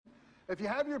If you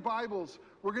have your Bibles,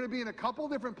 we're going to be in a couple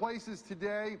different places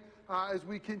today as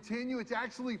we continue. It's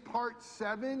actually part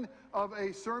 7 of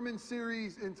a sermon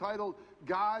series entitled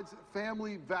God's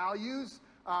Family Values.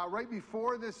 Right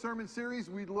before this sermon series,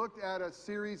 we looked at a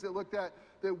series that looked at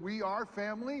that we are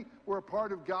family. We're a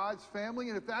part of God's family.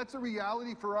 And if that's a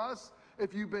reality for us,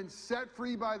 if you've been set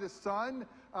free by the Son,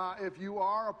 if you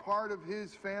are a part of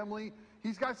His family,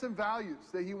 He's got some values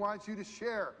that He wants you to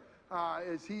share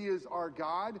as He is our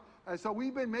God. And so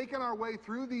we've been making our way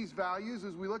through these values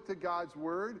as we look to God's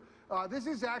Word. This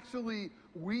is actually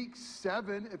week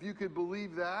 7, if you could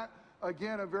believe that.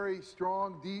 Again, a very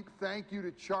strong, deep thank you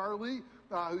to Charlie,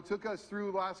 who took us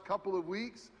through the last couple of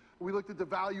weeks. We looked at the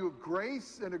value of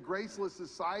grace in a graceless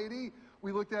society.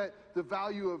 We looked at the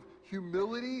value of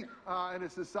humility in a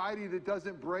society that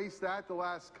doesn't embrace that the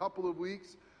last couple of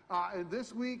weeks. And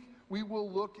this week, we will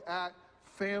look at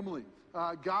family,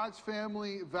 God's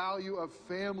family value of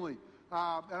family.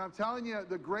 And I'm telling you,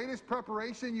 the greatest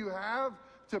preparation you have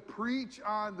to preach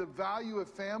on the value of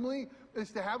family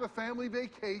is to have a family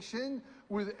vacation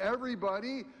with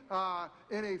everybody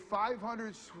in a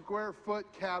 500 square foot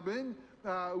cabin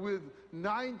with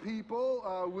 9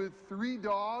 people, with 3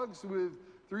 dogs, with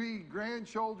 3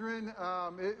 grandchildren.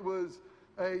 It was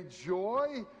a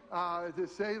joy, to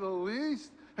say the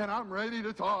least, and I'm ready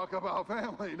to talk about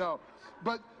family. No,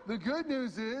 but the good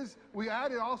news is we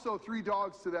added also 3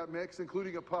 dogs to that mix,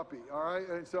 including a puppy, all right?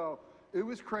 And so it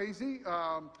was crazy,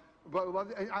 but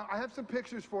I have some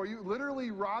pictures for you.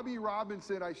 Literally, Robbie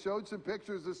Robinson, I showed some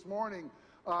pictures this morning,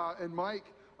 and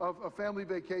Mike, of a family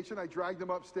vacation. I dragged them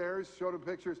upstairs, showed them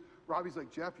pictures. Robbie's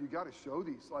like, Jeff, you got to show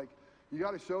these. Like, you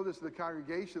got to show this to the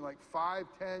congregation, like 5,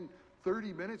 10,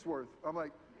 30 minutes worth. I'm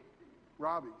like,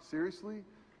 Robbie, seriously?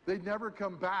 They'd never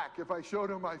come back if I showed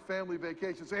them my family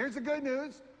vacation. So here's the good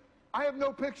news. I have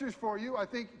no pictures for you. I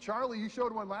think, Charlie, you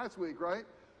showed one last week, right?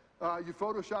 You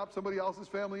photoshopped somebody else's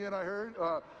family in, I heard,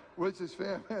 which is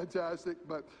fantastic.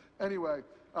 But anyway,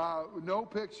 no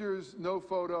pictures, no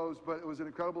photos, but it was an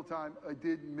incredible time. I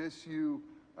did miss you,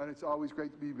 and it's always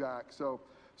great to be back. So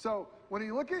when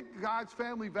you look at God's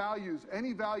family values,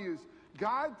 any values,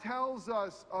 God tells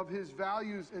us of His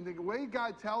values, and the way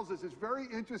God tells us is very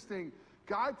interesting.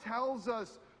 God tells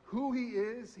us who He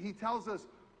is. He tells us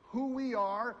who we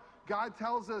are. God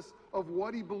tells us of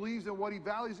what He believes and what He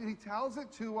values, and He tells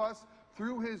it to us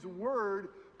through His Word,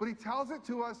 but He tells it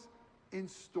to us in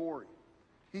story.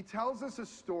 He tells us a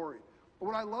story.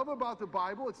 What I love about the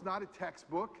Bible, it's not a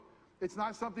textbook. It's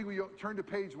not something we turn to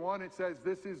page 1, it says,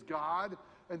 this is God,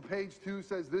 and page 2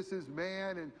 says, this is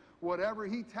man, and whatever.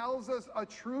 He tells us a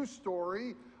true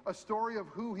story, a story of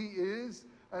who He is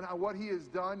and what He has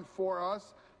done for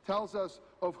us, tells us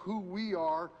of who we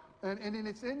are, and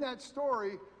it's in that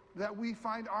story that we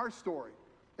find our story.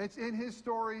 It's in His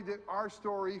story that our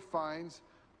story finds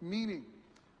meaning.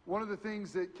 One of the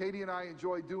things that Katie and I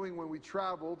enjoyed doing when we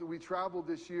traveled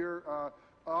this year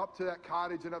up to that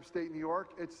cottage in upstate New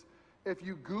York. If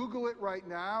you Google it right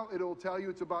now, it'll tell you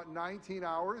it's about 19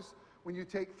 hours. When you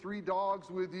take 3 dogs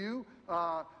with you,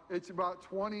 it's about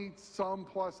 20-some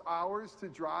plus hours to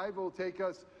drive. It'll take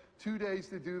us 2 days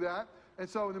to do that. And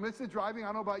so in the midst of driving, I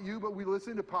don't know about you, but we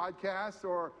listen to podcasts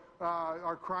or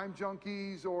our crime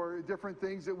junkies or different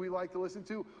things that we like to listen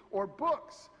to, or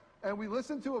books. And we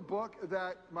listened to a book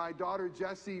that my daughter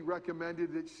Jessie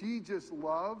recommended that she just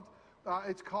loved.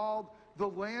 It's called The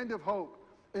Land of Hope,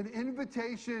 an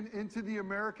invitation into the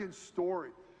American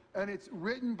story. And it's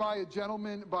written by a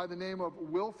gentleman by the name of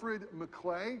Wilfred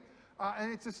McClay.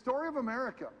 And it's a story of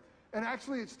America. And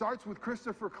actually it starts with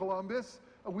Christopher Columbus.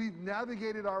 We've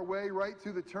navigated our way right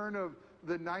through the turn of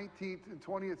the 19th and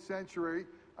 20th century.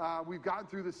 We've gotten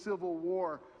through the Civil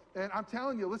War. And I'm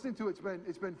telling you, listening to it's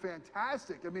been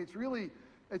fantastic. I mean,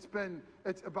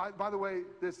 by the way,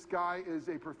 this guy is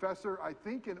a professor, I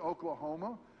think, in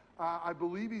Oklahoma. I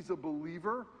believe he's a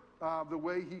believer, the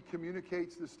way he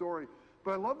communicates the story.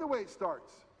 But I love the way it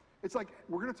starts. It's like,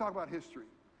 we're going to talk about history.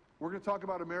 We're going to talk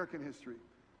about American history.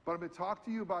 But I'm going to talk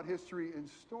to you about history in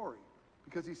story.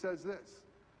 Because he says this.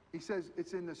 He says,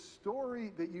 it's in the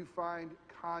story that you find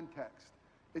context.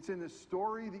 It's in the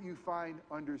story that you find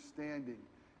understanding.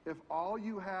 If all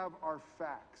you have are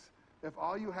facts, if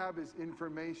all you have is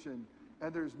information,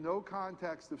 and there's no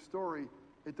context of story,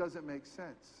 it doesn't make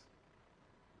sense.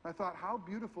 I thought, how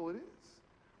beautiful it is.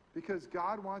 Because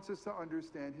God wants us to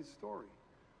understand His story.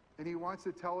 And He wants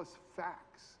to tell us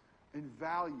facts and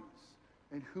values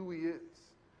and who He is.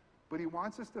 But He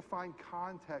wants us to find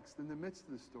context in the midst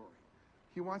of the story.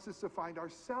 He wants us to find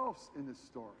ourselves in the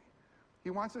story. He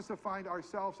wants us to find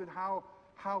ourselves in how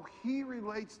He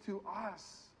relates to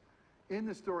us in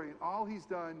the story and all He's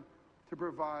done to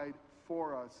provide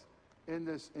for us in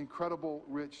this incredible,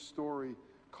 rich story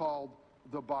called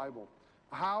the Bible.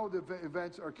 How the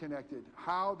events are connected,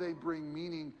 how they bring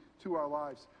meaning to our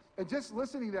lives. And just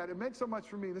listening to that, it meant so much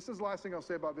for me. This is the last thing I'll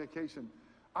say about vacation.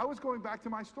 I was going back to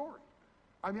my story.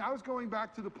 I mean, I was going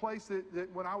back to the place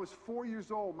that when I was 4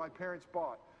 years old, my parents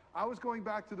bought. I was going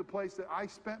back to the place that I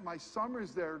spent my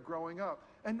summers there growing up.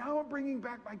 And now I'm bringing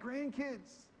back my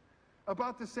grandkids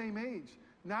about the same age.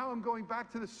 Now I'm going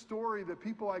back to the story, the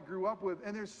people I grew up with,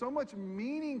 and there's so much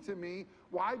meaning to me.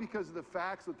 Why? Because of the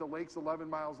facts that the lake's 11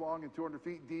 miles long and 200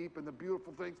 feet deep and the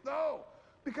beautiful things. No,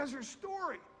 because there's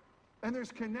story, and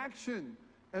there's connection,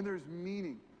 and there's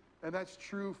meaning. And that's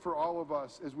true for all of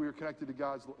us as we are connected to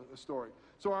God's story.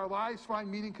 So our lives find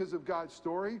meaning because of God's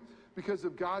story. Because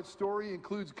of God's story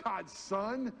includes God's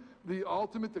Son, the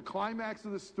ultimate, the climax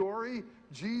of the story,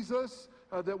 Jesus,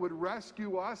 that would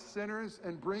rescue us sinners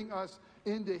and bring us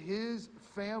into his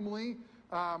family.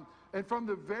 And from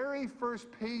the very first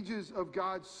pages of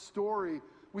God's story,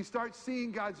 we start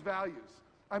seeing God's values.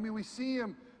 I mean, we see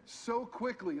him so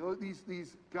quickly.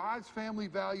 These God's family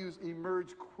values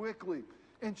emerge quickly.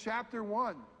 In chapter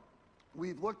 1,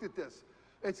 we've looked at this.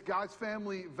 It's God's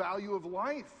family value of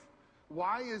life.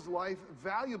 Why is life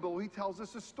valuable? He tells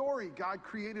us a story. God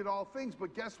created all things,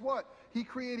 but guess what? He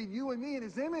created you and me in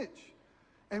his image.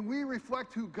 And we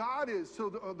reflect who God is. So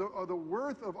the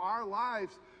worth of our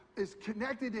lives is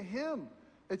connected to him.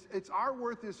 It's our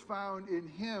worth is found in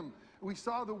him. We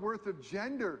saw the worth of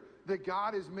gender, that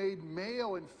God has made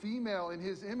male and female in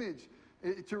his image.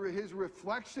 To his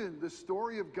reflection, the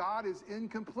story of God is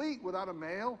incomplete without a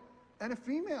male and a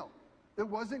female. It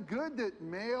wasn't good that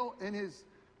male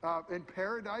in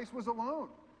paradise was alone.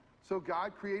 So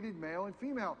God created male and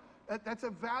female. That's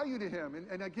a value to him.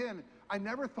 And again, I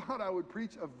never thought I would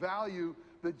preach a value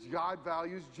that God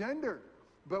values gender.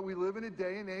 But we live in a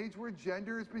day and age where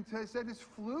gender has been said is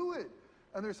fluid.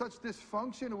 And there's such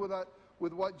dysfunction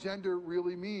with what gender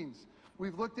really means.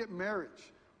 We've looked at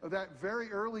marriage. That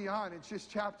very early on, it's just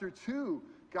chapter 2.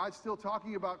 God's still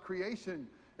talking about creation.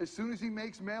 As soon as he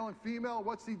makes male and female,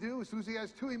 what's he do? As soon as he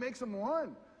has two, he makes them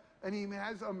one. And he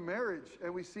has a marriage.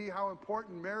 And we see how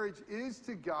important marriage is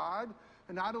to God.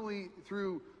 And not only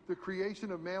through the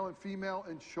creation of male and female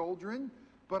and children,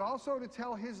 but also to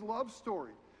tell his love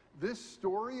story. This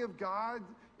story of God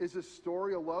is a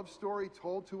love story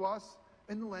told to us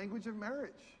in the language of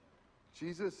marriage.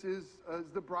 Jesus is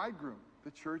the bridegroom.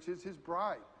 The church is his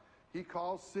bride. He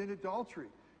calls sin adultery.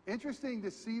 Interesting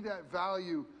to see that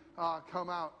value come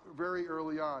out very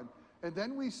early on. And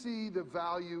then we see the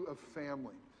value of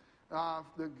family.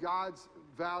 God's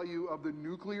value of the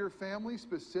nuclear family,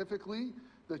 specifically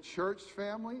the church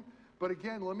family. But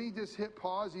again, let me just hit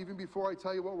pause even before I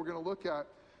tell you what we're going to look at.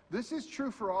 This is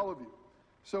true for all of you.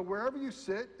 So wherever you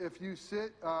sit, if you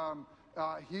sit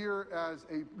here as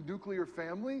a nuclear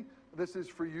family, this is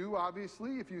for you,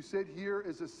 obviously. If you sit here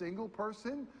as a single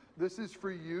person, this is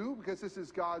for you, because this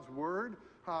is God's word,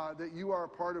 that you are a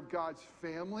part of God's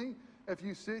family. If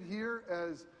you sit here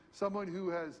as someone who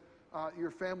has,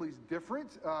 your family's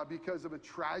different because of a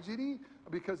tragedy,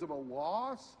 because of a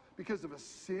loss, because of a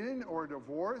sin or a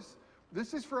divorce,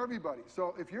 this is for everybody.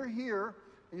 So if you're here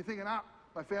and you're thinking,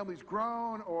 my family's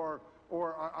grown, or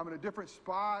I'm in a different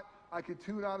spot, I could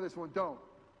tune out of this one, don't.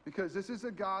 Because this is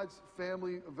a God's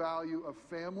family value of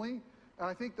family. And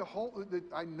I think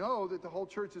I know that the whole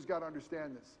church has got to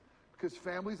understand this. Because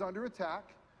family's under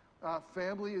attack.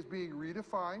 Family is being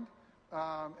redefined.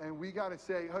 And we got to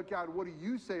say, oh God, what do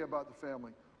you say about the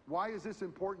family? Why is this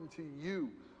important to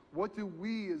you? What do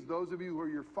we, as those of you who are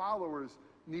your followers,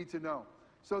 need to know?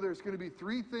 So there's going to be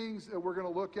 3 things that we're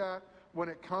going to look at when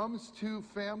it comes to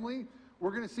family. We're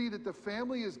going to see that the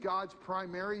family is God's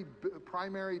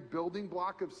primary building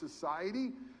block of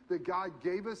society, that God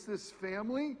gave us this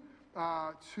family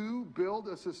to build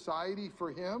a society for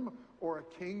him, or a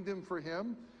kingdom for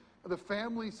him. The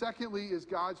family, secondly, is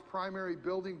God's primary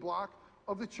building block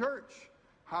of the church.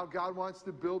 How God wants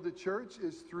to build the church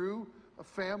is through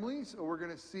families. We're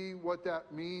going to see what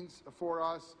that means for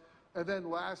us. And then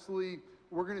lastly,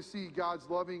 we're going to see God's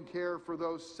loving care for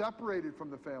those separated from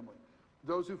the family.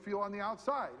 Those who feel on the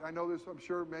outside. I know I'm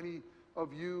sure many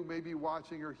of you may be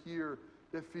watching or here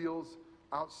that feels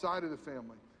outside of the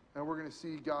family. And we're going to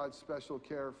see God's special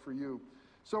care for you.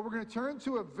 So we're going to turn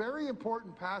to a very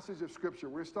important passage of Scripture.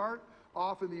 We're going to start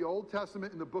off in the Old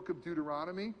Testament in the book of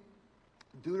Deuteronomy.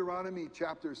 Deuteronomy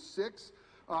chapter 6.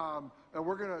 And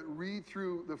we're going to read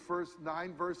through the first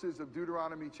 9 verses of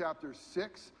Deuteronomy chapter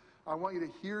 6. I want you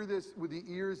to hear this with the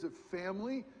ears of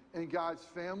family and God's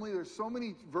family. There's so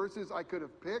many verses I could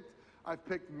have picked. I've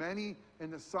picked many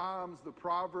in the Psalms, the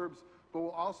Proverbs, but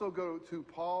we'll also go to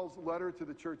Paul's letter to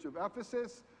the church of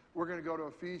Ephesus. We're going to go to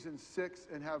Ephesians 6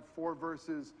 and have 4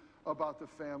 verses about the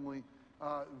family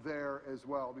there as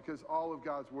well, because all of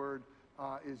God's word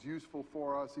is useful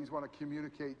for us. He's want to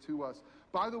communicate to us.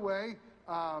 By the way,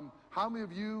 how many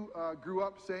of you grew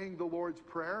up saying the Lord's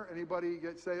Prayer? Anybody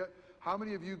say it? How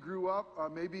many of you grew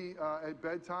up maybe at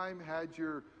bedtime had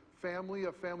your family,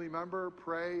 a family member,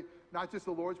 pray not just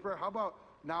the Lord's Prayer? How about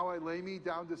now I lay me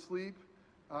down to sleep?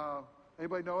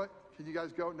 Anybody know it? Can you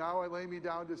guys go? Now I lay me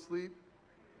down to sleep.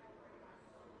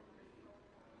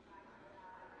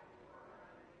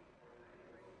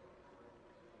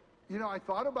 You know, I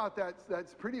thought about that.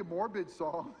 That's pretty morbid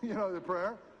song, you know, the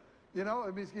prayer. You know,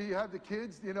 it means you have the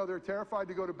kids, you know, they're terrified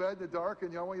to go to bed in the dark,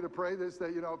 and I want you to pray this,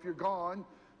 that, you know, if you're gone,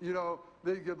 you know,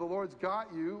 the Lord's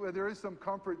got you, and there is some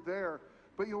comfort there.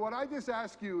 But, you know, what I just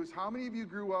ask you is how many of you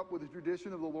grew up with the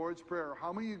tradition of the Lord's Prayer?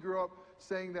 How many of you grew up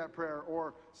saying that prayer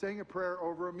or saying a prayer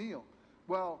over a meal?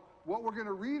 Well, what we're going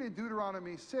to read in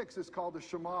Deuteronomy 6 is called the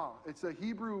Shema. It's a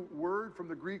Hebrew word from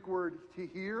the Greek word to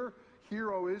hear,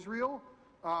 O Israel.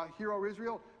 Hear, O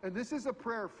Israel. And this is a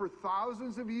prayer for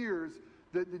thousands of years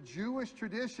that the Jewish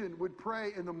tradition would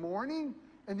pray in the morning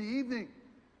and the evening.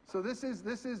 So this is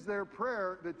their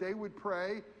prayer that they would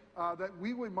pray, that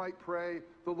we might pray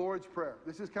the Lord's Prayer.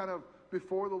 This is kind of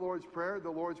before the Lord's Prayer,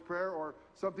 or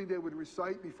something they would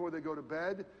recite before they go to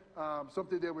bed,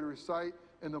 something they would recite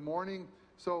in the morning.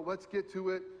 So let's get to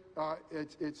it.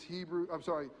 It's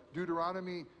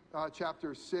Deuteronomy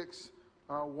chapter 6,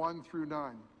 1 through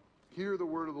 9. Hear the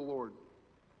word of the Lord.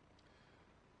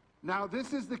 Now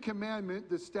this is the commandment,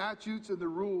 the statutes and the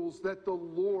rules that the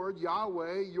Lord,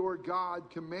 Yahweh, your God,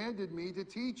 commanded me to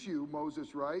teach you,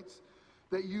 Moses writes,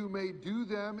 that you may do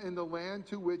them in the land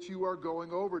to which you are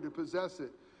going over to possess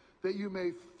it, that you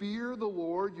may fear the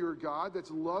Lord your God,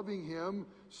 that's loving him,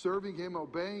 serving him,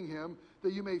 obeying him,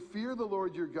 that you may fear the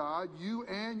Lord your God, you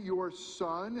and your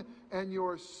son and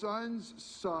your son's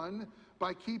son,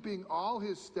 by keeping all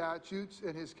his statutes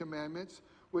and his commandments,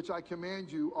 which I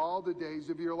command you all the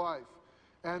days of your life,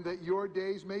 and that your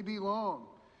days may be long.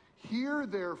 Hear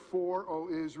therefore, O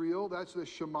Israel, that's the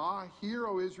Shema, hear,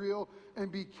 O Israel,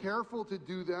 and be careful to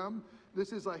do them.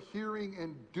 This is a hearing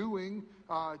and doing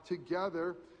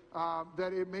together,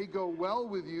 that it may go well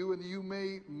with you, and you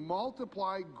may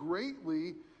multiply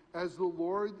greatly as the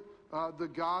Lord, the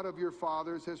God of your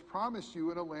fathers, has promised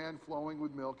you in a land flowing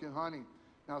with milk and honey.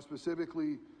 Now,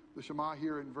 specifically, the Shema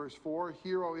here in verse 4,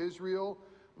 hear, O Israel,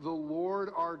 the Lord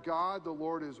our God, the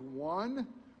Lord is one.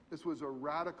 This was a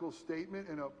radical statement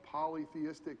in a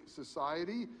polytheistic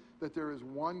society, that there is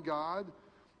one God.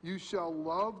 You shall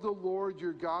love the Lord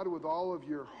your God with all of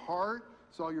your heart,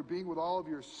 so all your being, with all of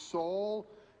your soul,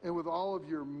 and with all of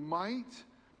your might.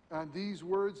 And these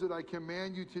words that I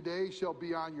command you today shall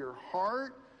be on your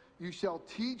heart. You shall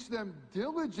teach them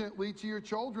diligently to your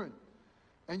children.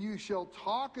 And you shall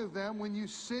talk of them when you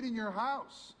sit in your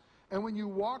house, and when you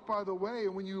walk by the way,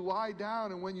 and when you lie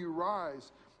down, and when you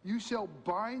rise. You shall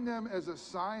bind them as a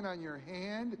sign on your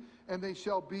hand, and they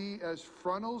shall be as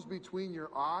frontals between your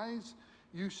eyes.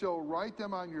 You shall write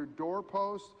them on your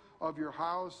doorposts of your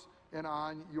house and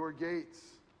on your gates.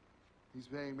 He's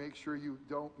saying, make sure you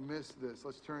don't miss this.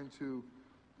 Let's turn to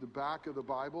the back of the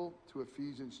Bible, to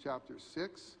Ephesians chapter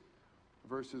 6,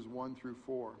 verses 1 through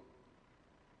 4.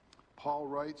 Paul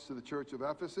writes to the church of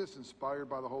Ephesus, inspired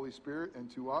by the Holy Spirit, and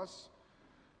to us,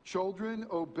 children,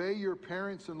 obey your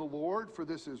parents in the Lord, for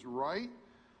this is right.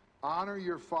 Honor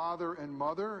your father and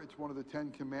mother. It's one of the 10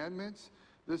 commandments.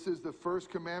 This is the first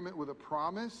commandment with a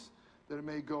promise, that it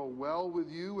may go well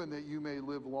with you and that you may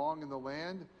live long in the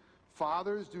land.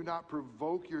 Fathers, do not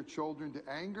provoke your children to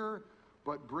anger,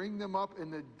 but bring them up in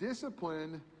the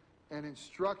discipline and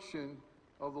instruction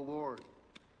of the Lord.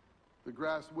 The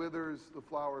grass withers, the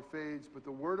flower fades, but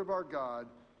the word of our God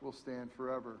will stand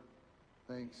forever.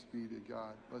 Thanks be to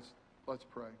God. Let's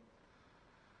pray.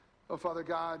 Oh, Father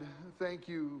God, thank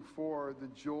you for the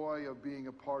joy of being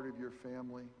a part of your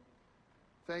family.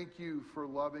 Thank you for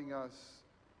loving us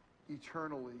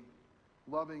eternally,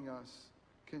 loving us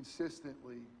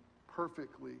consistently,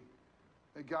 perfectly.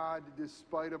 And God,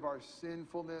 despite of our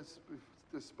sinfulness,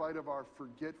 despite of our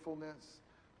forgetfulness,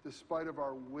 despite of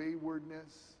our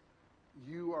waywardness,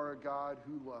 you are a God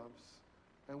who loves,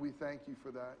 and we thank you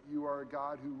for that. You are a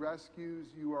God who rescues.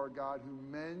 You are a God who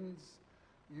mends.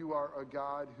 You are a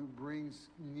God who brings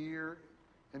near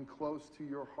and close to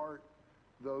your heart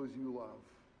those you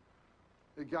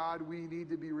love. God, we need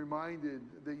to be reminded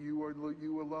that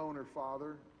you alone are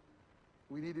Father.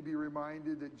 We need to be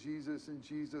reminded that Jesus and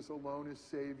Jesus alone is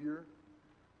Savior.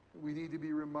 We need to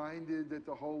be reminded that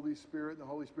the Holy Spirit and the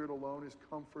Holy Spirit alone is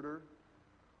Comforter.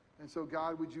 And so,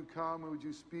 God, would you come and would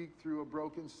you speak through a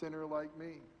broken sinner like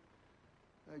me?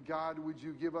 God, would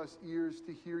you give us ears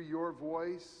to hear your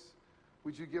voice?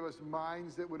 Would you give us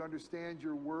minds that would understand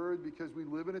your word? Because we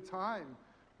live in a time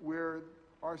where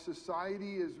our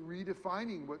society is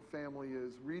redefining what family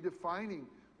is, redefining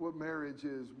what marriage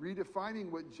is,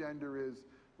 redefining what gender is,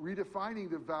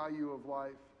 redefining the value of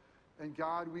life. And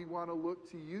God, we want to look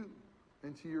to you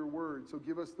and to your word. So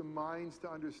give us the minds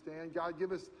to understand. God,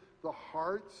 give us the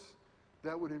hearts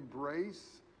that would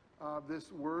embrace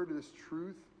this word, this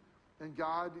truth. And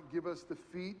God, give us the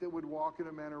feet that would walk in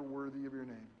a manner worthy of your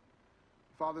name.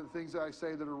 Father, the things that I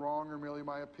say that are wrong are merely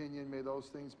my opinion. May those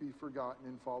things be forgotten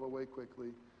and fall away quickly.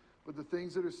 But the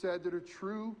things that are said that are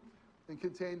true and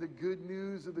contain the good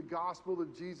news of the gospel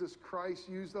of Jesus Christ,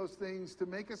 use those things to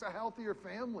make us a healthier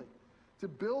family, to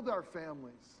build our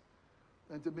families,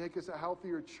 and to make us a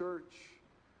healthier church.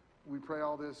 We pray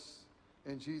all this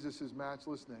in Jesus'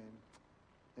 matchless name.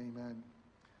 Amen.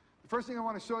 The first thing I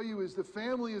want to show you is the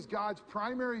family is God's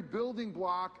primary building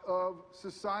block of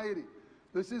society.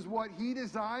 This is what he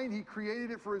designed. He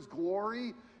created it for his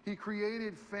glory. He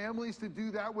created families to do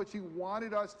that which he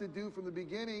wanted us to do from the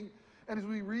beginning. And as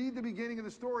we read the beginning of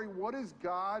the story, what does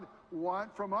God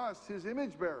want from us, his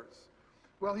image bearers?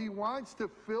 Well, he wants to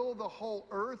fill the whole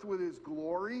earth with his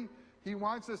glory. He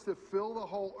wants us to fill the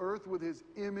whole earth with his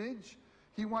image.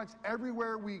 He wants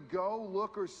everywhere we go,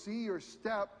 look, or see, or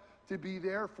step to be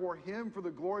there for him, for the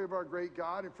glory of our great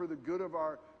God and for the good of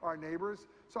our neighbors.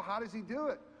 So how does he do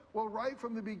it? Well, right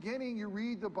from the beginning, you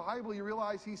read the Bible, you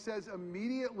realize he says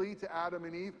immediately to Adam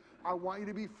and Eve, I want you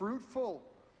to be fruitful.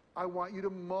 I want you to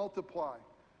multiply.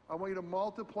 I want you to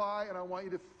multiply and I want you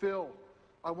to fill.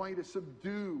 I want you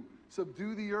to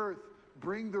subdue the earth.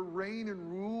 Bring the reign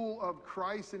and rule of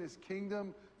Christ and his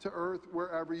kingdom to earth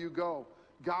wherever you go.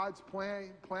 God's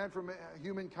plan for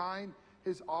humankind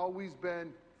has always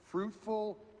been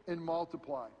fruitful and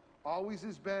multiply. Always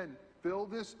has been fill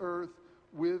this earth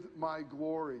with my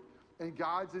glory. And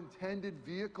God's intended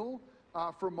vehicle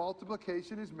for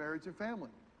multiplication is marriage and family.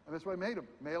 And that's why I made them,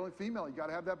 male and female. You got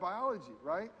to have that biology,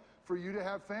 right? For you to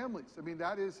have families. I mean,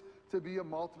 that is to be a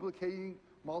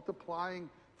multiplying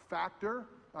factor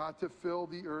to fill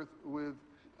the earth with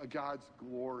God's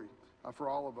glory for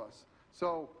all of us.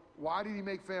 So why did he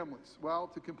make families? Well,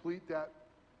 to complete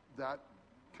that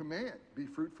command, be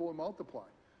fruitful and multiply.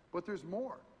 But there's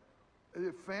more.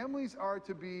 If families are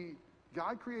to be,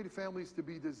 God created families to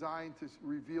be designed to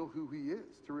reveal who he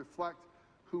is, to reflect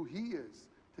who he is,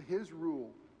 to his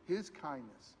rule, his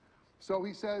kindness. So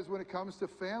he says when it comes to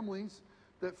families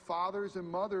that fathers and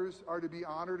mothers are to be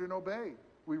honored and obeyed.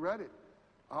 We read it.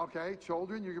 Okay,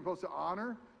 children, you're supposed to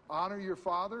honor your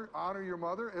father, honor your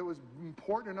mother. It was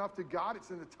important enough to God. It's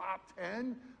in the top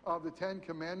 10 of the 10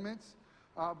 commandments.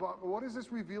 But what does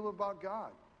this reveal about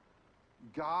God?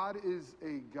 God is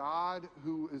a God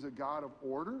who is a God of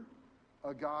order,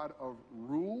 a God of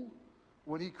rule.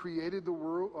 When he created the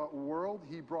world,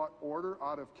 he brought order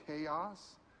out of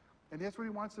chaos. And that's what he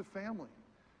wants of family.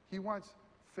 He wants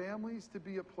families to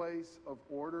be a place of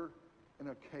order in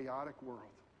a chaotic world.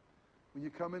 When you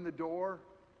come in the door,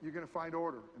 you're going to find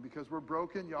order. And because we're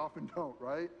broken, you often don't,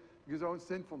 right? Because of our own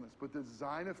sinfulness. But the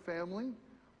design of family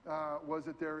was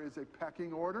that there is a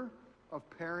pecking order of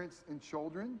parents and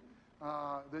children,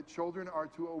 that children are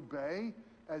to obey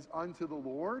as unto the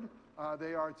Lord.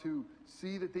 They are to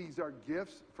see that these are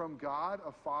gifts from God,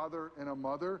 a father and a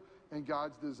mother, and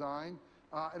God's design.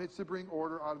 And it's to bring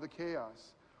order out of the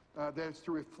chaos. That's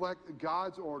to reflect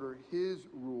God's order, his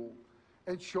rule.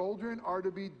 And children are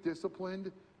to be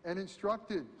disciplined and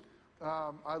instructed.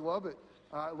 I love it.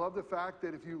 I love the fact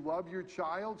that if you love your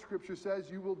child, Scripture says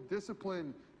you will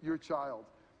discipline your child.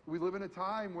 We live in a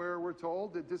time where we're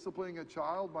told that disciplining a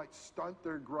child might stunt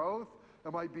their growth.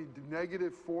 It might be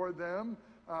negative for them.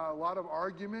 A lot of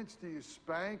arguments. Do you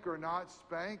spank or not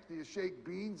spank? Do you shake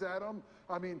beans at them?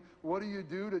 I mean, what do you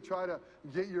do to try to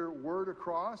get your word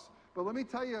across? But let me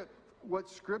tell you what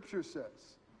Scripture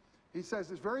says. He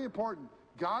says it's very important.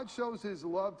 God shows his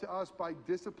love to us by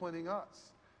disciplining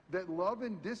us. That love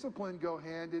and discipline go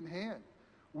hand in hand.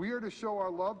 We are to show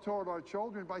our love toward our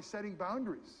children by setting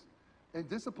boundaries and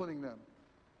disciplining them.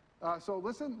 So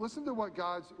listen to what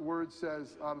God's word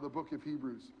says out of the book of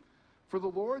Hebrews. For the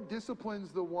Lord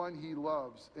disciplines the one he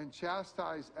loves and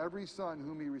chastises every son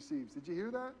whom he receives. Did you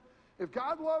hear that? If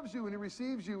God loves you and he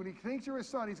receives you and he thinks you're his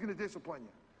son, he's going to discipline you.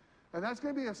 And that's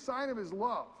going to be a sign of his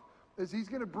love, is he's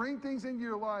going to bring things into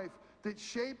your life that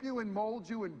shape you and mold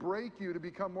you and break you to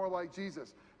become more like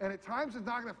Jesus. And at times it's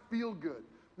not going to feel good.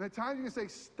 And at times you're going to say,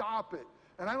 stop it.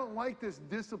 And I don't like this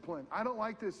discipline. I don't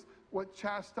like this what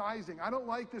chastising. I don't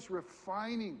like this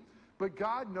refining. But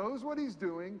God knows what he's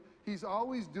doing. He's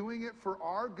always doing it for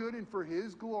our good and for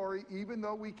his glory, even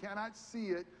though we cannot see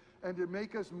it, and to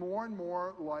make us more and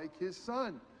more like his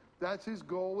son. That's his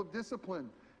goal of discipline.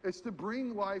 It's to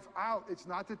bring life out. It's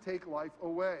not to take life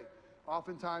away.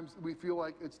 Oftentimes we feel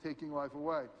like it's taking life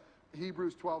away.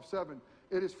 Hebrews 12:7.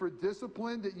 It is for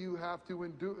discipline that you have to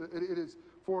endure. It is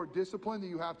for discipline that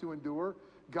you have to endure.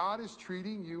 God is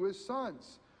treating you as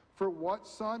sons. For what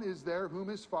son is there whom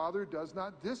his father does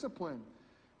not discipline?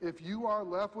 If you are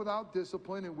left without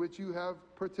discipline in which you have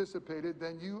participated,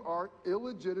 then you are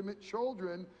illegitimate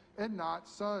children and not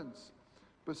sons.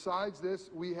 Besides this,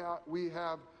 we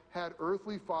have had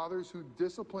earthly fathers who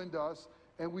disciplined us,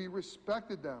 and we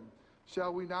respected them.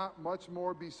 Shall we not much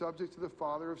more be subject to the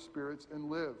Father of spirits and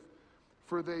live?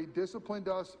 For they disciplined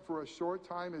us for a short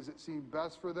time as it seemed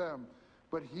best for them,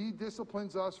 but he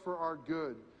disciplines us for our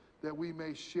good, that we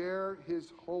may share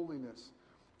his holiness.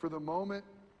 For the moment,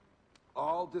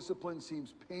 all discipline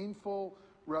seems painful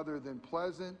rather than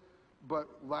pleasant, but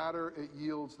latter it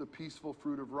yields the peaceful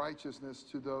fruit of righteousness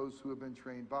to those who have been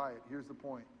trained by it. Here's the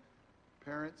point.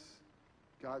 Parents,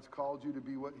 God's called you to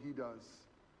be what he does.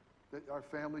 That our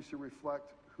family should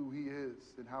reflect who he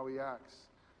is and how he acts.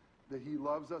 That he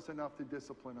loves us enough to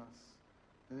discipline us.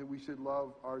 And that we should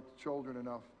love our children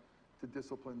enough to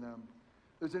discipline them.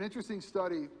 There's an interesting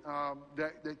study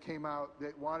that came out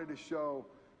that wanted to show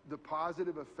the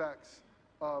positive effects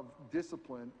of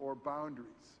discipline or boundaries.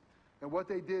 And what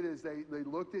they did is they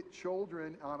looked at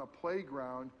children on a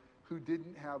playground who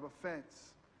didn't have a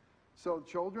fence. So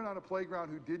children on a playground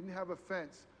who didn't have a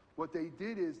fence, what they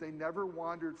did is they never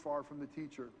wandered far from the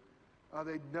teacher.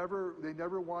 They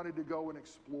never wanted to go and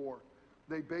explore.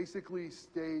 They basically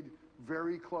stayed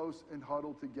very close and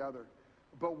huddled together.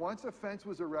 But once a fence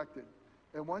was erected,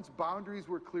 and once boundaries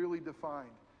were clearly defined,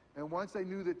 and once they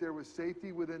knew that there was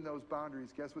safety within those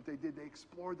boundaries, guess what they did? They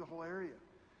explored the whole area.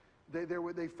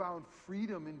 They found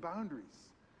freedom in boundaries.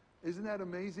 Isn't that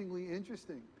amazingly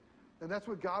interesting? And that's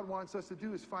what God wants us to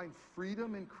do, is find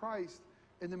freedom in Christ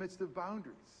in the midst of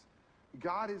boundaries.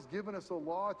 God has given us a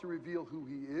law to reveal who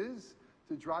he is,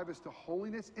 to drive us to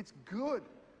holiness. It's good.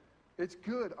 It's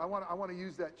good. I want to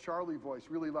use that Charlie voice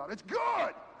really loud. It's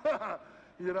good!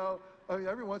 You know, I mean,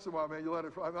 every once in a while, man, you let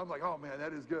it. I'm like, oh man,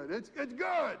 that is good. It's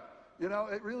good. You know,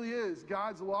 it really is.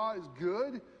 God's law is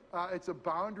good. It's a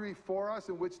boundary for us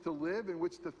in which to live, in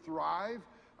which to thrive.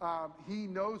 He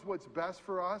knows what's best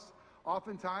for us.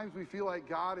 Oftentimes, we feel like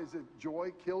God is a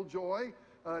killjoy.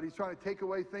 He's trying to take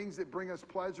away things that bring us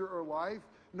pleasure or life.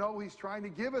 No, he's trying to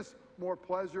give us more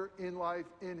pleasure in life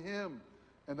in him,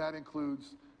 and that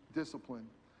includes discipline.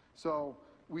 So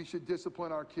we should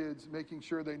discipline our kids, making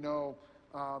sure they know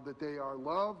that they are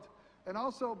loved. And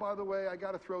also, by the way, I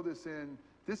got to throw this in.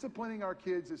 Disciplining our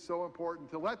kids is so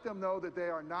important, to let them know that they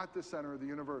are not the center of the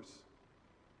universe.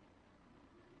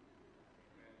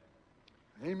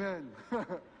 Amen.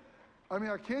 I mean,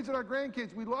 our kids and our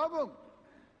grandkids, we love them.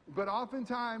 But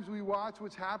oftentimes we watch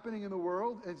what's happening in the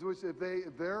world, and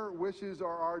if their wishes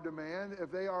are our demand,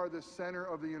 if they are the center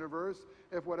of the universe,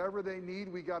 if whatever they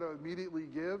need we got to immediately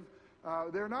give,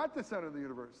 they're not the center of the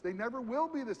universe. They never will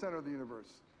be the center of the universe.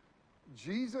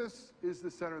 Jesus is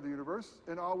the center of the universe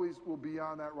and always will be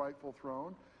on that rightful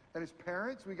throne. And as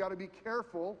parents, we got to be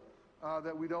careful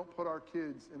that we don't put our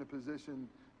kids in a position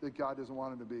that God doesn't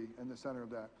want them to be in the center of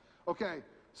that. Okay,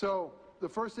 so the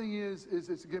first thing is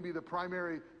it's going to be the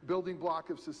primary building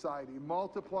block of society.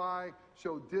 Multiply,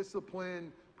 show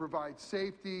discipline, provide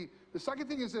safety. The second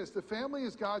thing is this: the family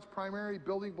is God's primary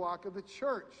building block of the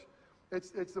church.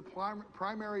 It's the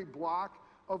primary block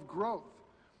of growth.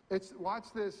 Watch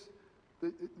this.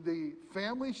 The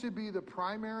family should be the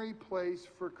primary place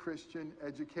for Christian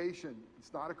education.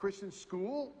 It's not a Christian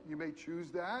school. You may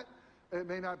choose that. It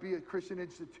may not be a Christian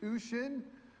institution.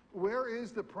 Where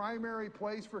is the primary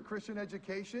place for Christian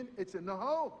education? It's in the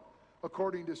home,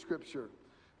 according to Scripture.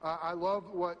 I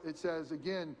love what it says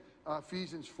again,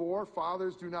 Ephesians 4,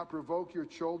 fathers, do not provoke your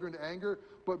children to anger,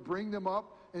 but bring them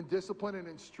up in discipline and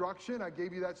instruction. I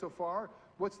gave you that so far.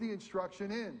 What's the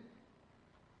instruction in?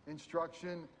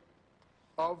 Instruction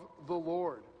of the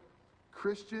Lord.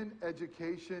 Christian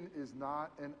education is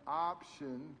not an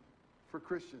option for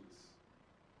Christians.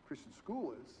 Christian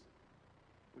school is.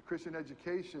 But Christian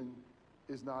education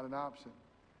is not an option.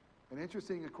 And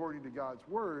interesting, according to God's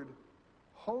word,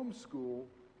 homeschool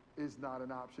is not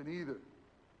an option either.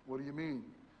 What do you mean?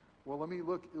 Well,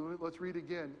 let's read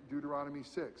again, Deuteronomy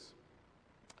 6.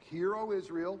 Hear, O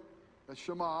Israel, the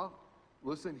Shema,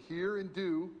 listen, hear and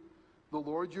do. The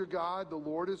Lord your God, the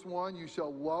Lord is one. You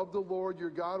shall love the Lord your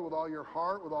God with all your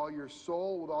heart, with all your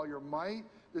soul, with all your might.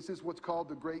 This is what's called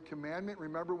the Great Commandment.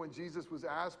 Remember when Jesus was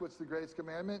asked, what's the greatest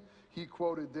commandment? He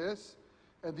quoted this.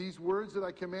 And these words that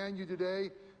I command you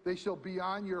today, they shall be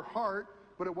on your heart.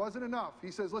 But it wasn't enough.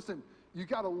 He says, listen, you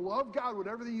got to love God with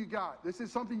everything you got. This is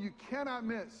something you cannot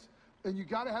miss. And you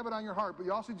got to have it on your heart. But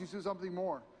you also just do something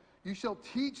more. You shall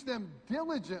teach them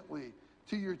diligently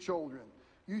to your children.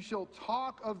 You shall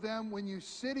talk of them when you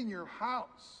sit in your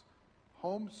house.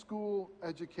 Homeschool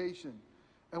education.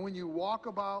 And when you walk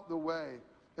about the way.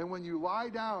 And when you lie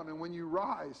down and when you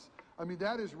rise. I mean,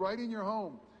 that is right in your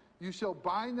home. You shall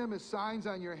bind them as signs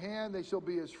on your hand. They shall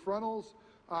be as frontals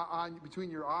between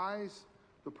your eyes.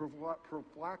 The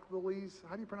prophylactiles.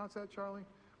 How do you pronounce that, Charlie?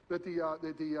 That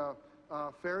the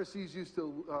Pharisees used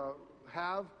to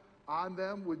have on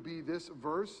them would be this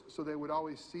verse, so they would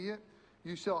always see it.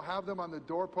 You shall have them on the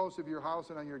doorposts of your house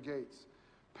and on your gates.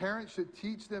 Parents should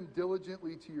teach them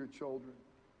diligently to your children.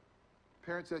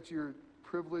 Parents, that's your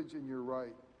privilege and your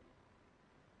right.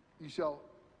 You shall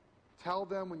tell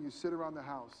them when you sit around the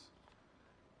house.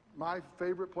 My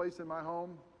favorite place in my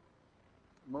home,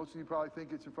 most of you probably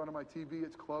think it's in front of my TV,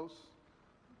 it's close.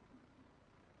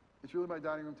 It's really my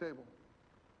dining room table.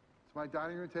 It's my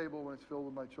dining room table when it's filled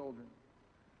with my children.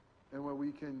 And when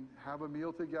we can have a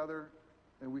meal together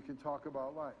and we can talk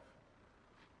about life.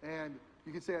 And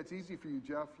you can say, it's easy for you,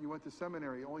 Jeff. You went to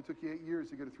seminary. It only took you 8 years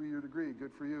to get a 3-year degree.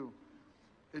 Good for you.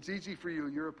 It's easy for you.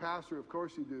 You're a pastor. Of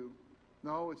course you do.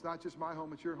 No, it's not just my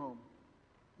home. It's your home.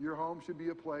 Your home should be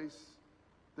a place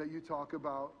that you talk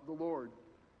about the Lord.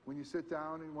 When you sit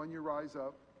down and when you rise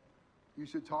up, you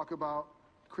should talk about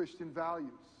Christian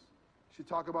values. You should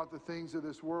talk about the things of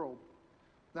this world.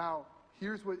 Now,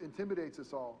 here's what intimidates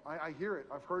us all. I hear it.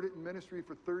 I've heard it in ministry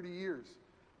for 30 years.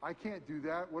 I can't do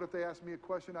that. What if they ask me a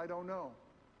question I don't know?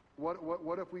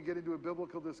 What if we get into a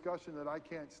biblical discussion that I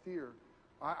can't steer?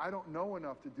 I don't know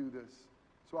enough to do this,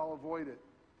 so I'll avoid it.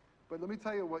 But let me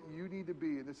tell you what you need to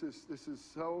be, and this is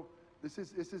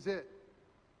it.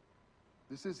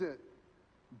 This is it.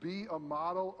 Be a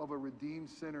model of a redeemed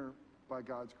sinner by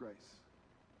God's grace.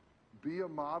 Be a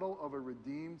model of a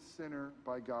redeemed sinner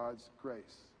by God's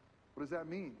grace. What does that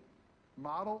mean?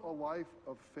 Model a life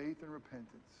of faith and repentance.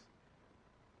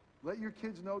 Let your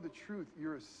kids know the truth.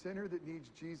 You're a sinner that needs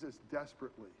Jesus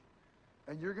desperately.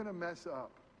 And you're going to mess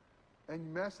up.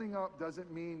 And messing up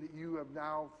doesn't mean that you have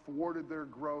now thwarted their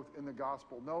growth in the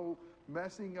gospel. No,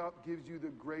 messing up gives you the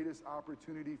greatest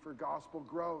opportunity for gospel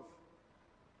growth.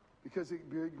 Because it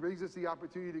brings us the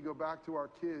opportunity to go back to our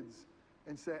kids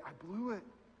and say, I blew it.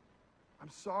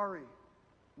 I'm sorry.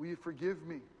 Will you forgive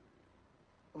me?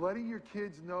 Letting your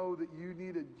kids know that you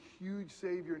need a huge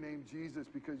Savior named Jesus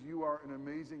because you are an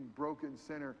amazing broken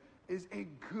sinner is a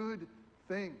good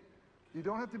thing. You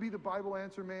don't have to be the Bible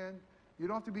answer man. You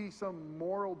don't have to be some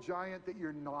moral giant that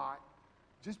you're not.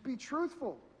 Just be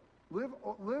truthful. Live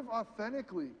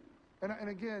authentically. And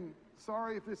again,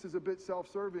 sorry if this is a bit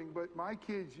self-serving, but my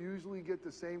kids usually get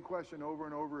the same question over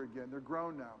and over again. They're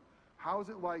grown now. How's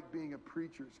it like being a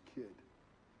preacher's kid?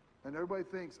 And everybody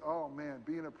thinks, oh man,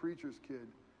 being a preacher's kid.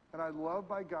 And I love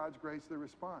by God's grace the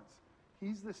response.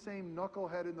 He's the same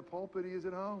knucklehead in the pulpit he is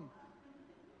at home.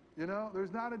 You know,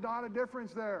 there's not a dot of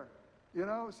difference there. You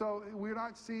know, so we're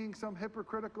not seeing some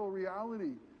hypocritical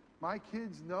reality. My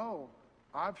kids know.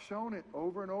 I've shown it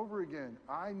over and over again.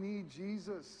 I need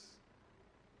Jesus.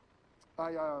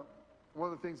 One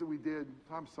of the things that we did,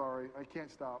 I'm sorry, I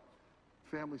can't stop.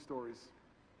 Family stories.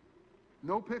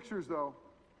 No pictures though.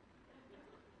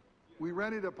 We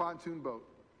rented a pontoon boat.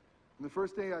 And the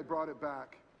first day I brought it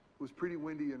back, it was pretty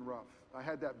windy and rough. I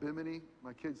had that bimini.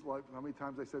 My kids like how many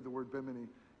times I said the word bimini.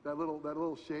 That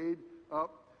little shade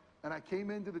up. And I came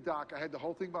into the dock. I had the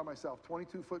whole thing by myself,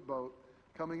 22-foot boat,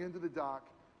 coming into the dock.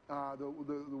 The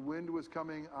wind was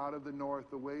coming out of the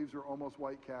north. The waves were almost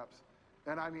white caps.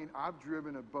 And I mean, I've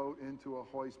driven a boat into a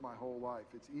hoist my whole life.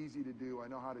 It's easy to do. I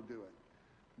know how to do it.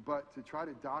 But to try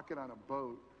to dock it on a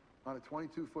boat, on a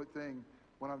 22-foot thing,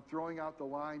 when I'm throwing out the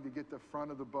line to get the front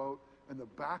of the boat, and the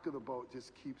back of the boat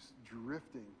just keeps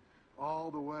drifting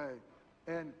all the way.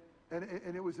 And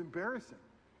it was embarrassing.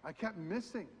 I kept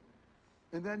missing.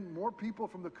 And then more people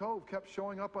from the cove kept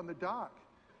showing up on the dock.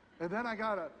 And then I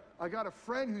got a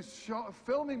friend who's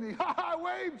filming me. Ha ha,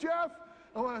 wave, Jeff.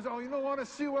 And I said, oh, you don't want to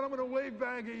see what I'm going to wave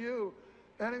back at you.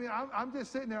 And I mean, I'm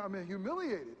just sitting there. I'm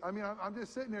humiliated. I mean, I'm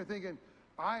just sitting there thinking,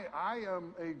 I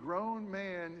am a grown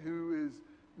man who is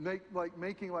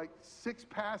making 6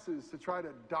 passes to try to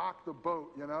dock the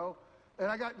boat, you know? And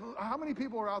how many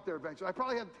people were out there eventually? I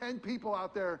probably had 10 people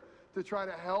out there to try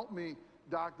to help me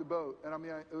dock the boat. And I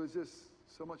mean, it was just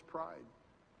So much pride.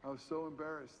 I was so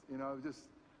embarrassed. Just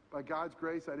by God's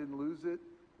grace, I didn't lose it.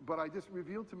 But I just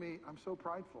revealed to me, I'm so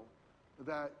prideful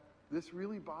that this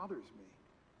really bothers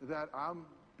me, that I'm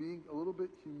being a little bit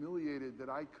humiliated that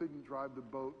I couldn't drive the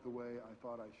boat the way I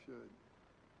thought I should.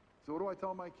 So what do I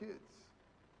tell my kids?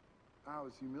 I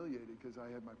was humiliated because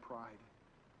I had my pride.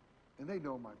 And they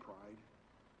know my pride.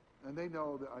 And they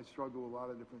know that I struggle with a lot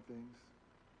of different things.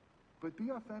 But be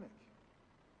authentic.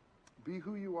 Be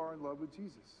who you are in love with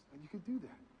Jesus. And you can do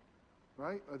that,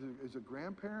 right? As a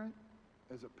grandparent,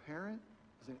 as a parent,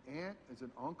 as an aunt, as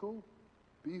an uncle,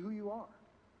 be who you are.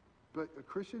 But a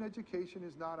Christian education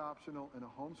is not optional, and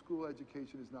a homeschool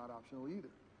education is not optional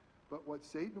either. But what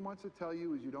Satan wants to tell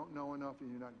you is you don't know enough and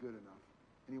you're not good enough.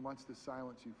 And he wants to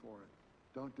silence you for it.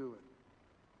 Don't do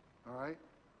it. All right?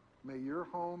 May your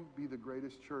home be the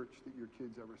greatest church that your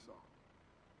kids ever saw.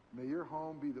 May your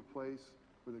home be the place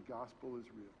where the gospel is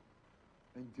real.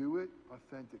 And do it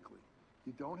authentically.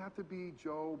 You don't have to be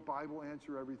Joe, Bible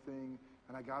answer everything,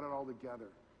 and I got it all together.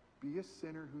 Be a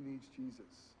sinner who needs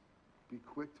Jesus. Be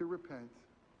quick to repent,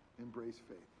 embrace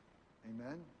faith.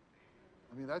 Amen?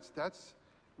 I mean,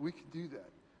 we can do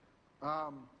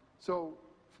that. So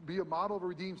be a model of a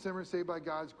redeemed sinner saved by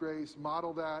God's grace.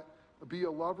 Model that. Be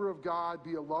a lover of God.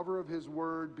 Be a lover of his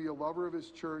word. Be a lover of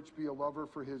his church. Be a lover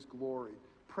for his glory.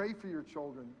 Pray for your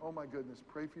children. Oh my goodness.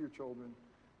 Pray for your children.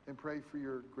 And pray for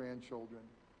your grandchildren.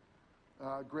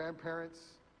 Grandparents,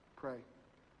 pray.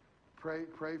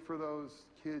 Pray for those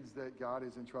kids that God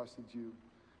has entrusted you.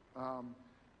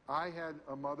 I had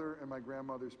a mother and my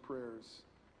grandmother's prayers,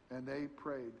 and they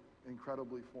prayed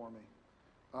incredibly for me.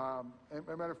 As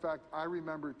a matter of fact, I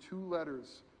remember 2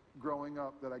 letters growing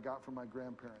up that I got from my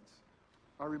grandparents.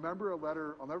 I remember a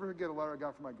letter, I'll never forget a letter I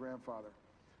got from my grandfather.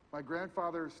 My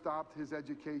grandfather stopped his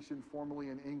education formally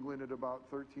in England at about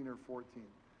 13 or 14.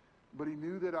 But he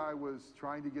knew that I was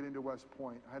trying to get into West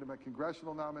Point. I had my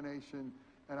congressional nomination,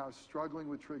 and I was struggling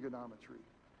with trigonometry.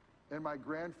 And my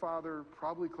grandfather,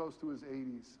 probably close to his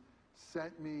 80s,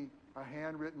 sent me a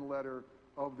handwritten letter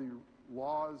of the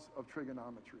laws of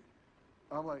trigonometry.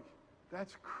 I'm like,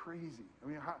 that's crazy. I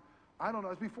mean, I don't know.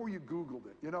 It's before you Googled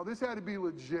it. This had to be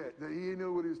legit, that he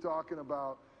knew what he was talking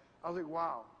about. I was like,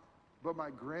 wow. But my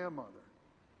grandmother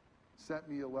sent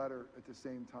me a letter at the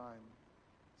same time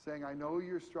saying, I know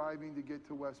you're striving to get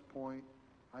to West Point.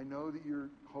 I know that you're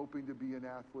hoping to be an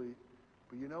athlete.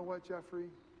 But you know what, Jeffrey?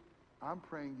 I'm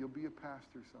praying you'll be a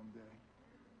pastor someday.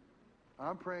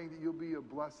 I'm praying that you'll be a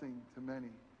blessing to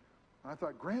many. And I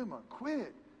thought, Grandma,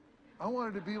 quit. I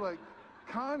wanted to be like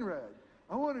Conrad.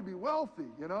 I wanted to be wealthy,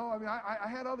 I mean, I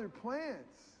had other plans.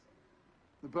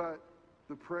 But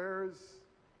the prayers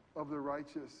of the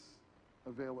righteous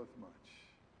availeth much.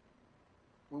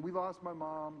 When we lost my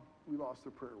mom, we lost a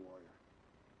prayer warrior.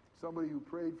 Somebody who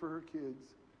prayed for her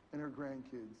kids and her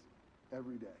grandkids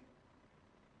every day.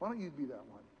 Why don't you be that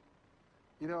one?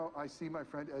 I see my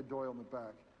friend Ed Doyle in the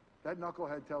back. That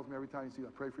knucklehead tells me every time you see him,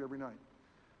 I pray for you every night.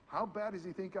 How bad does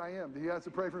he think I am that he has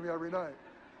to pray for me every night?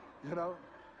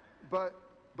 But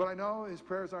I know his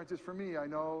prayers aren't just for me. I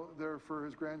know they're for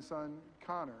his grandson,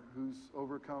 Connor, who's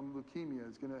overcome leukemia,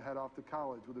 is going to head off to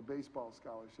college with a baseball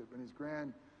scholarship, and his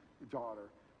granddaughter,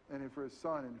 and for his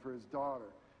son and for his daughter.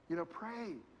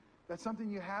 Pray. That's something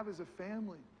you have as a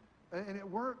family. And it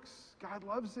works. God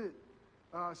loves it.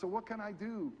 So what can I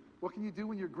do? What can you do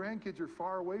when your grandkids are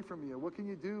far away from you? What can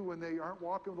you do when they aren't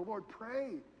walking with the Lord?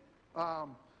 Pray.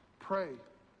 Pray.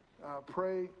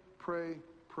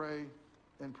 Pray,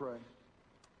 and pray.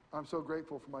 I'm so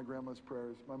grateful for my grandma's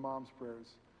prayers, my mom's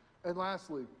prayers. And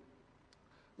lastly,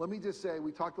 let me just say,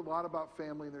 we talked a lot about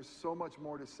family, and there's so much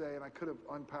more to say, and I could have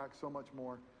unpacked so much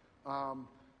more.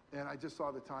 And I just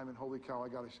saw the time, and holy cow, I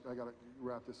gotta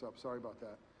wrap this up. Sorry about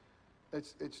that.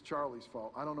 It's Charlie's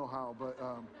fault. I don't know how,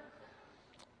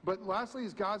 but lastly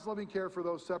is God's loving care for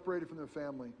those separated from their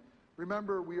family.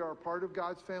 Remember, we are a part of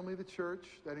God's family, the church.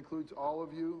 That includes all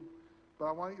of you. But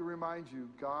I want to remind you,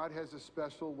 God has a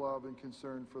special love and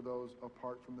concern for those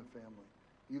apart from the family.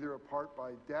 Either apart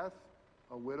by death,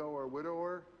 a widow or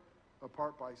widower,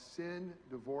 apart by sin,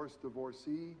 divorce,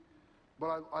 divorcee.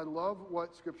 But I love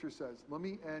what Scripture says. Let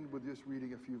me end with just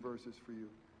reading a few verses for you.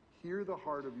 Hear the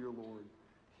heart of your Lord.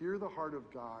 Hear the heart of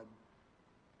God.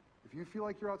 If you feel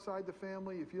like you're outside the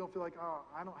family, if you don't feel like,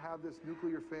 I don't have this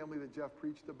nuclear family that Jeff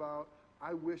preached about,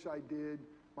 I wish I did.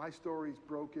 My story's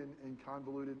broken and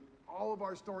convoluted. All of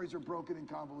our stories are broken and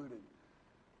convoluted.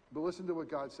 But listen to what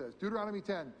God says. Deuteronomy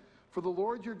 10. For the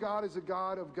Lord your God is a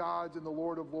God of gods and the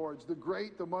Lord of lords, the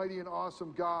great, the mighty, and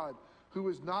awesome God, who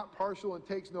is not partial and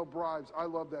takes no bribes. I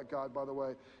love that God, by the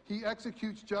way. He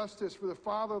executes justice for the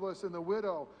fatherless and the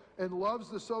widow and loves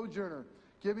the sojourner.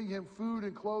 giving him food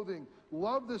and clothing.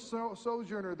 Love the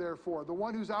sojourner, therefore, the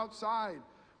one who's outside.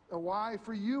 And why?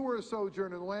 For you were a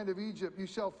sojourner in the land of Egypt. You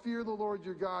shall fear the Lord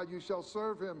your God. You shall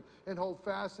serve him and hold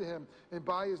fast to him. And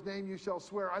by his name you shall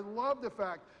swear. I love the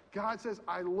fact God says,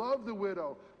 I love the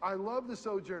widow. I love the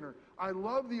sojourner. I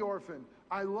love the orphan.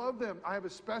 I love them. I have a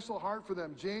special heart for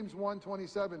them. James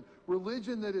 1:27.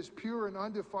 Religion that is pure and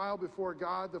undefiled before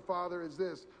God the Father is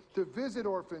this: to visit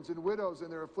orphans and widows in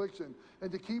their affliction,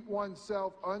 and to keep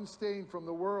oneself unstained from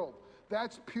the world.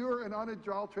 That's pure and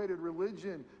unadulterated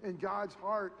religion in God's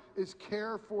heart, is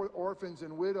care for orphans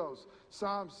and widows.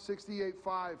 Psalms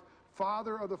 68:5.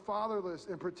 Father of the fatherless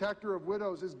and protector of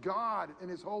widows is God in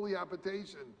his holy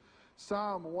habitation.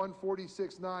 Psalm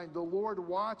 146:9. The Lord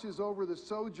watches over the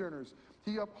sojourners.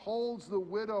 He upholds the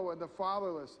widow and the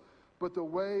fatherless, but the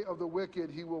way of the wicked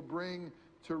he will bring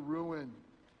to ruin.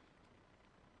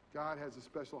 God has a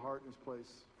special heart in his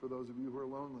place for those of you who are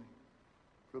lonely,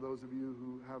 for those of you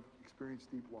who have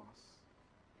experienced deep loss.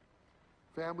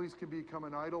 Families can become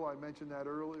an idol. I mentioned that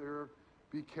earlier.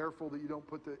 Be careful that you don't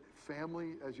put the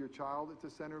family as your child at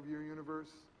the center of your universe.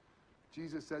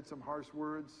 Jesus said some harsh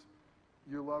words.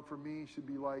 Your love for me should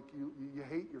be like you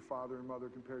hate your father and mother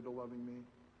compared to loving me.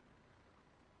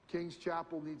 King's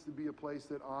Chapel needs to be a place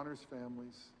that honors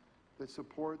families, that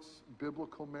supports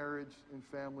biblical marriage and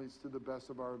families to the best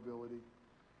of our ability.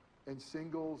 And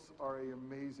singles are an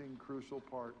amazing, crucial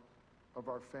part of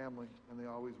our family, and they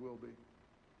always will be.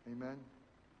 Amen?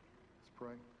 Let's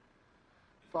pray.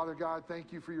 Father God,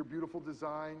 thank you for your beautiful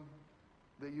design,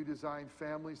 that you designed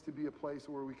families to be a place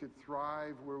where we could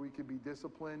thrive, where we could be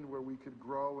disciplined, where we could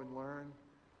grow and learn.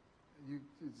 You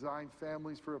designed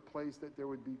families for a place that there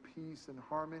would be peace and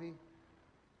harmony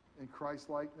and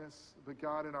Christ-likeness. But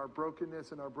God, in our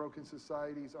brokenness and our broken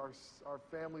societies, our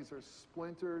families are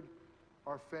splintered.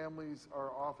 Our families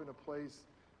are often a place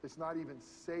that's not even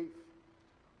safe.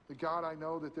 But God, I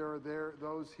know that there are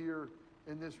those here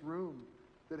in this room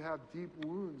that have deep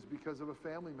wounds because of a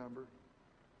family member.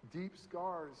 Deep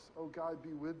scars. Oh God,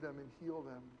 be with them and heal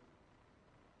them.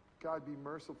 God, be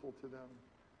merciful to them.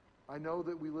 I know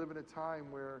that we live in a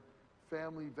time where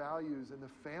family values and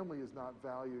the family is not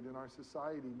valued in our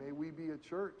society. May we be a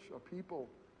church, a people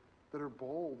that are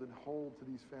bold and hold to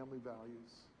these family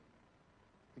values.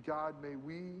 God, may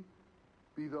we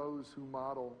be those who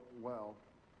model well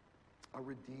a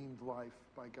redeemed life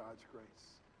by God's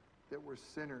grace, that we're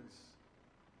sinners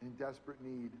in desperate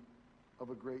need of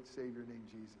a great Savior named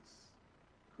Jesus,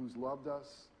 who's loved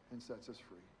us and sets us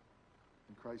free.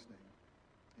 In Christ's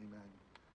name, amen.